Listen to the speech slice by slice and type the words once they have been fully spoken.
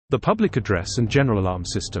The public address and general alarm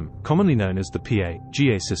system, commonly known as the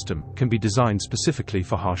PAGA system, can be designed specifically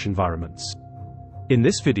for harsh environments. In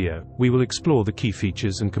this video, we will explore the key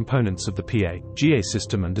features and components of the PAGA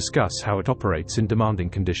system and discuss how it operates in demanding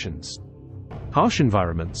conditions. Harsh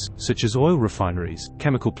environments, such as oil refineries,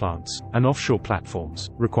 chemical plants, and offshore platforms,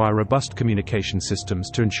 require robust communication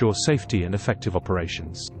systems to ensure safety and effective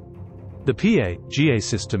operations. The PAGA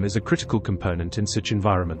system is a critical component in such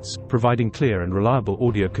environments, providing clear and reliable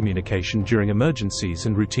audio communication during emergencies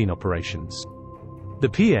and routine operations. The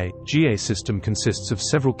PAGA system consists of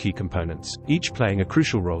several key components, each playing a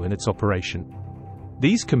crucial role in its operation.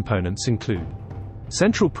 These components include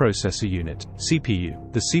Central Processor Unit,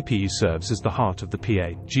 CPU. The CPU serves as the heart of the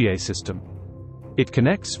PAGA system. It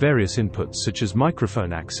connects various inputs such as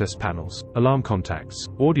microphone access panels, alarm contacts,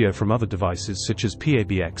 audio from other devices such as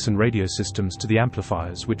PABX and radio systems to the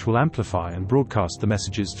amplifiers which will amplify and broadcast the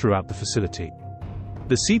messages throughout the facility.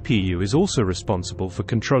 The CPU is also responsible for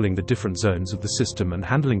controlling the different zones of the system and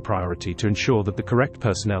handling priority to ensure that the correct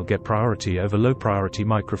personnel get priority over low-priority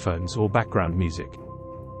microphones or background music.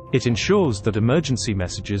 It ensures that emergency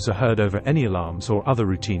messages are heard over any alarms or other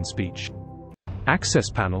routine speech. Access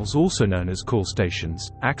panels, also known as call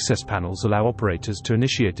stations. Access panels allow operators to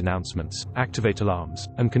initiate announcements, activate alarms,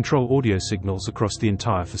 and control audio signals across the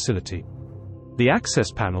entire facility. The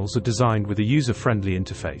access panels are designed with a user-friendly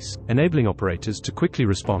interface, enabling operators to quickly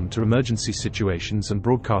respond to emergency situations and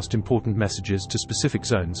broadcast important messages to specific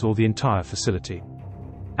zones or the entire facility.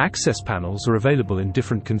 Access panels are available in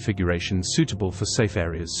different configurations suitable for safe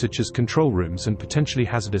areas such as control rooms and potentially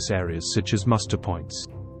hazardous areas such as muster points.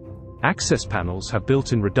 Access panels have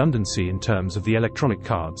built-in redundancy in terms of the electronic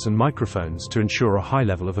cards and microphones to ensure a high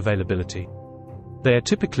level of availability. They are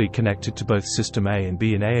typically connected to both System A and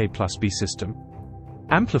B in AA+B system.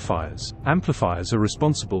 Amplifiers. Amplifiers are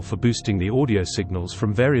responsible for boosting the audio signals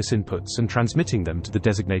from various inputs and transmitting them to the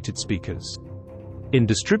designated speakers. In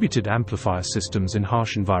distributed amplifier systems in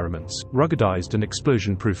harsh environments, ruggedized and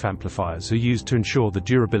explosion-proof amplifiers are used to ensure the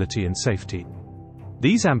durability and safety.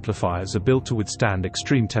 These amplifiers are built to withstand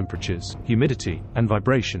extreme temperatures, humidity, and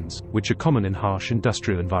vibrations, which are common in harsh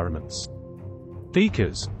industrial environments.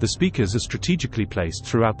 Speakers. The speakers are strategically placed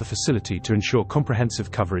throughout the facility to ensure comprehensive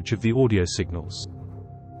coverage of the audio signals.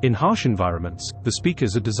 In harsh environments, the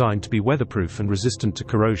speakers are designed to be weatherproof and resistant to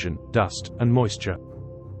corrosion, dust, and moisture.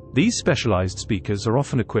 These specialized speakers are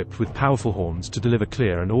often equipped with powerful horns to deliver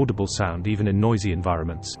clear and audible sound even in noisy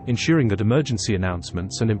environments, ensuring that emergency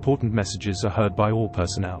announcements and important messages are heard by all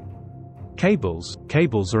personnel. Cables.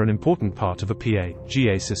 Cables are an important part of a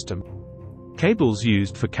PAGA system. Cables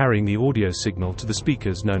used for carrying the audio signal to the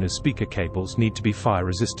speakers, known as speaker cables, need to be fire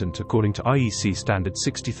resistant according to IEC standard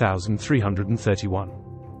 60331.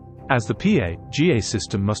 As the PAGA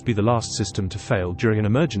system must be the last system to fail during an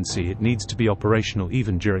emergency, it needs to be operational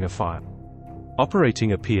even during a fire.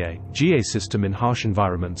 Operating a PAGA system in harsh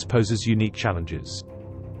environments poses unique challenges.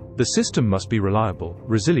 The system must be reliable,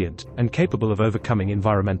 resilient, and capable of overcoming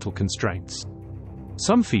environmental constraints.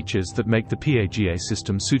 Some features that make the PAGA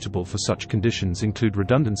system suitable for such conditions include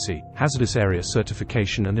redundancy, hazardous area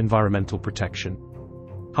certification, and environmental protection.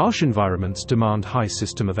 Harsh environments demand high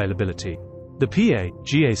system availability. The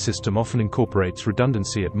PAGA system often incorporates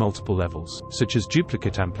redundancy at multiple levels, such as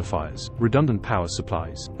duplicate amplifiers, redundant power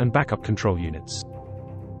supplies, and backup control units.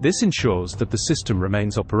 This ensures that the system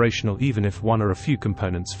remains operational even if one or a few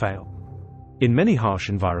components fail. In many harsh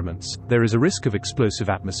environments, there is a risk of explosive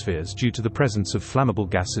atmospheres due to the presence of flammable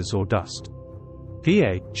gases or dust.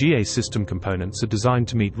 PAGA system components are designed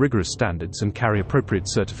to meet rigorous standards and carry appropriate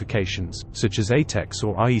certifications, such as ATEX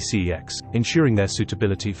or IECEX, ensuring their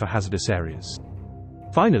suitability for hazardous areas.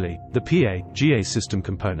 Finally, the PAGA system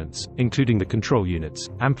components, including the control units,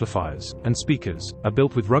 amplifiers, and speakers, are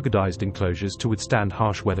built with ruggedized enclosures to withstand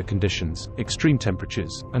harsh weather conditions, extreme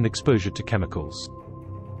temperatures, and exposure to chemicals.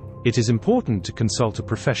 It is important to consult a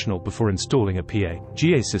professional before installing a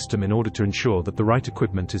PAGA system in order to ensure that the right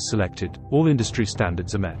equipment is selected, all industry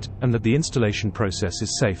standards are met, and that the installation process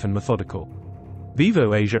is safe and methodical.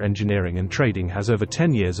 Vivo Asia Engineering Trading has over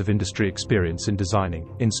 10 years of industry experience in designing,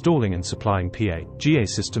 installing and supplying PAGA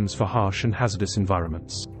systems for harsh and hazardous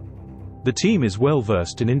environments. The team is well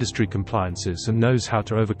versed in industry compliances and knows how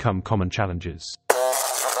to overcome common challenges.